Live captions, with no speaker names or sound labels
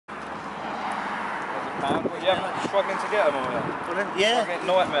Well, you haven't struggling to get them, or yeah.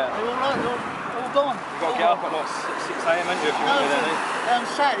 Nightmare. They're all gone. You've got to get up at like 6 AM, haven't you, if you want to do anything?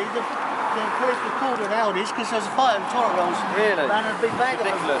 Saturday, the police were called at Aldi's because there was a fight in toilet rolls. Really? And a big bag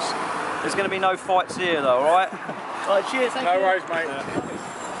ridiculous. There's going to be no fights here, though, alright? Right, cheers, thank you. No worries, mate.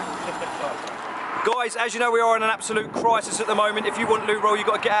 Guys, as you know, we are in an absolute crisis at the moment. If you want loot roll, you've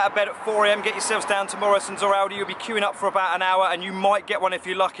got to get out of bed at 4 AM, get yourselves down to Morrison's or Aldi. You'll be queuing up for about an hour, and you might get one if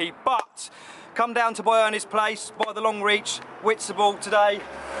you're lucky. But come down to Buy Ernest Place, by the Long Reach, Whitstable today.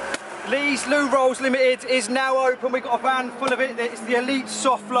 Lee's Loo Rolls Limited is now open. We've got a van full of it. It's the Elite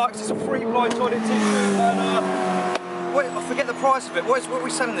Soft Lux. It's a free-ply toilet tissue. And, wait, I forget the price of it. What are we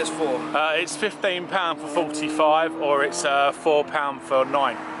selling this for? It's £15 for 45, or it's £4 for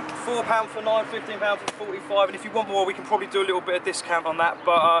 9. £4 for 9, £15 for 45, and if you want more we can probably do a little bit of discount on that,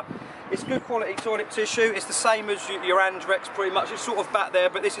 but it's good quality toilet tissue. It's the same as your Andrex pretty much. It's sort of back there,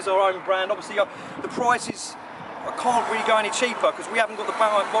 but this is our own brand. Obviously the prices can't really go any cheaper because we haven't got the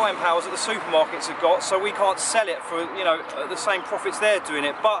buying powers that the supermarkets have got, so we can't sell it for, you know, the same profits they're doing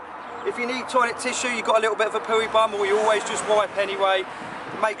it. But if you need toilet tissue, you've got a little bit of a pooey bum, or you always just wipe anyway,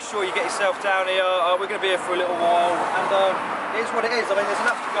 make sure you get yourself down here. We're going to be here for a little while, and it is what it is. I mean, there's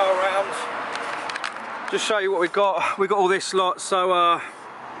enough to go around. Just show you what we've got. We've got all this lot, so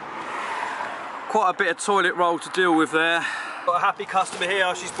quite a bit of toilet roll to deal with there. Got a happy customer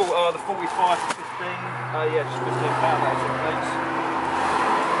here. She's bought the 45 for 15. Yeah, just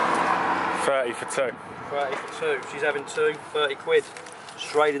 £15. 30 for 2. 30 for 2. She's having 2. 30 quid.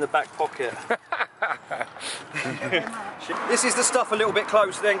 Straight in the back pocket. This is the stuff a little bit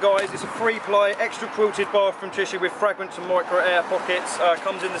closer then, guys. It's a free ply, extra quilted bathroom tissue with fragments and micro air pockets.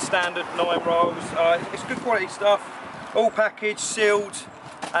 Comes in the standard 9 rolls. It's good quality stuff. All packaged, sealed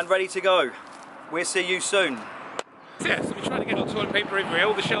and ready to go. We'll see you soon. Yeah, so we're trying to get our toilet paper everywhere.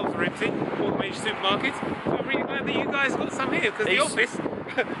 All the shelves are empty, all the major supermarkets. So I'm really glad that you guys got some here, because the office,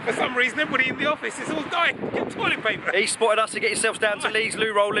 for some reason, everybody in the office is all dying to get toilet paper. He spotted us to get yourselves down to Lee's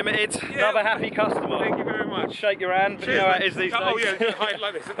Loo Roll Limited. Yeah. Another happy customer. Thank you very much. Shake your hand. Cheers, you know how it is these days. Oh yeah, hide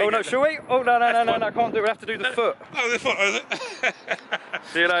like this. Oh no, shall we? Oh no, can't do it. We have to do the foot. Oh, the foot, is it?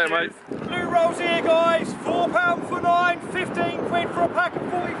 See you later, mate. Loo Rolls here, guys. £4 for 9, 15 quid for a pack of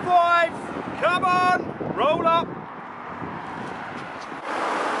 45. Come on, roll up.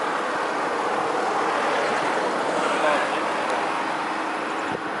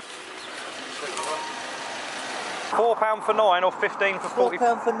 £4 for 9 or 15 for 40?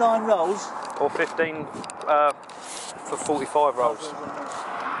 £4 for 9 rolls. Or 15 for 45 rolls. There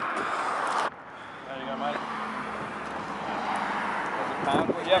you go, mate. Well,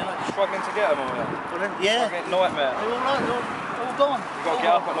 you haven't struggling to get them, or Yeah. Nightmare. They're all gone. You've got to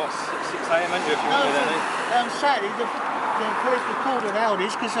get up at like 6 AM, haven't you, if you want to do anything? Saturday, the police were called at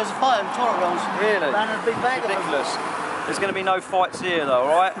Aldi's because there was a fight in toilet rolls. Really? And a big bag ridiculous. There's going to be no fights here, though,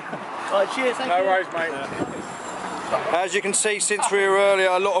 alright? Right, cheers, thank you. No worries, mate. As you can see, since we were earlier,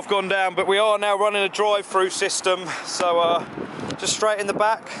 a lot have gone down, but we are now running a drive-through system, so just straight in the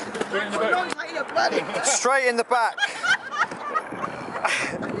back. Straight in the back.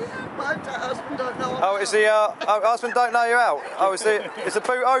 Oh, is the husband don't know you're out? Oh, is the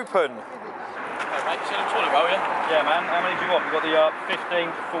boot open? Hey mate, you selling toilet roll, yeah? Yeah, man. How many do you want? We've got the 15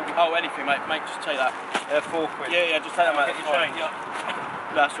 to 40. Oh, anything, mate. Mate, just take that. Yeah, 4 quid. Yeah, just take that, mate. Get your change. Yeah.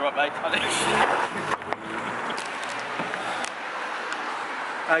 That's all right, mate.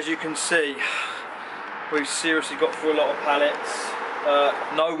 As you can see, we've seriously got through a lot of pallets.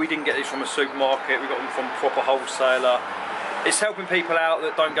 No, we didn't get these from a supermarket. We got them from a proper wholesaler. It's helping people out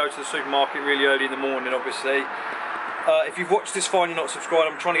that don't go to the supermarket really early in the morning, obviously. If you've watched this far and you're not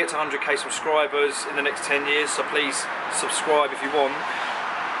subscribed, I'm trying to get to 100k subscribers in the next 10 years, so please subscribe if you want.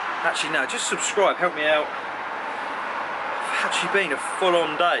 Actually, no, just subscribe, help me out. It's actually been a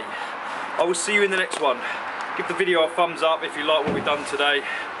full-on day. I will see you in the next one. Give the video a thumbs up if you like what we've done today.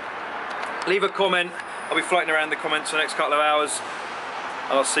 Leave a comment. I'll be floating around the comments for the next couple of hours,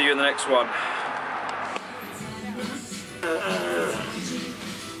 and I'll see you in the next one.